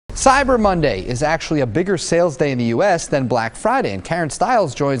Cyber Monday is actually a bigger sales day in the U.S. than Black Friday, and Karen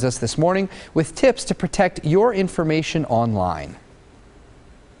Stiles joins us this morning with tips to protect your information online.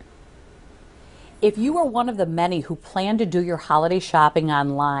 If you are one of the many who plan to do your holiday shopping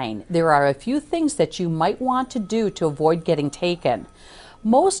online, there are a few things that you might want to do to avoid getting taken.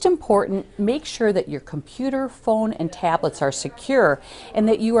 Most important, make sure that your computer, phone, and tablets are secure and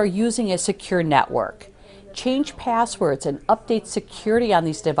that you are using a secure network. Change passwords and update security on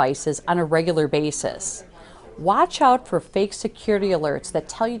these devices on a regular basis. Watch out for fake security alerts that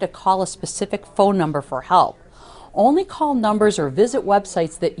tell you to call a specific phone number for help. Only call numbers or visit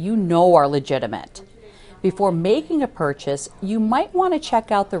websites that you know are legitimate. Before making a purchase, you might want to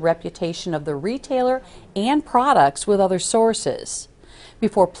check out the reputation of the retailer and products with other sources.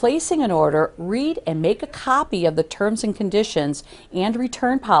 Before placing an order, read and make a copy of the terms and conditions and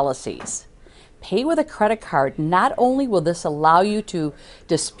return policies. Pay with a credit card. Not only will this allow you to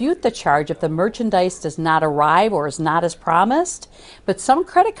dispute the charge if the merchandise does not arrive or is not as promised, but some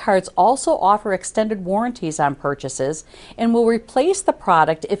credit cards also offer extended warranties on purchases and will replace the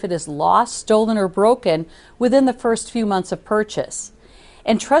product if it is lost, stolen, or broken within the first few months of purchase.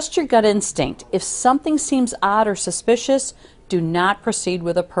 And trust your gut instinct. If something seems odd or suspicious, do not proceed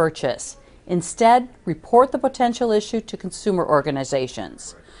with a purchase. Instead, report the potential issue to consumer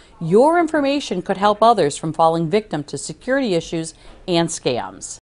organizations. Your information could help others from falling victim to security issues and scams.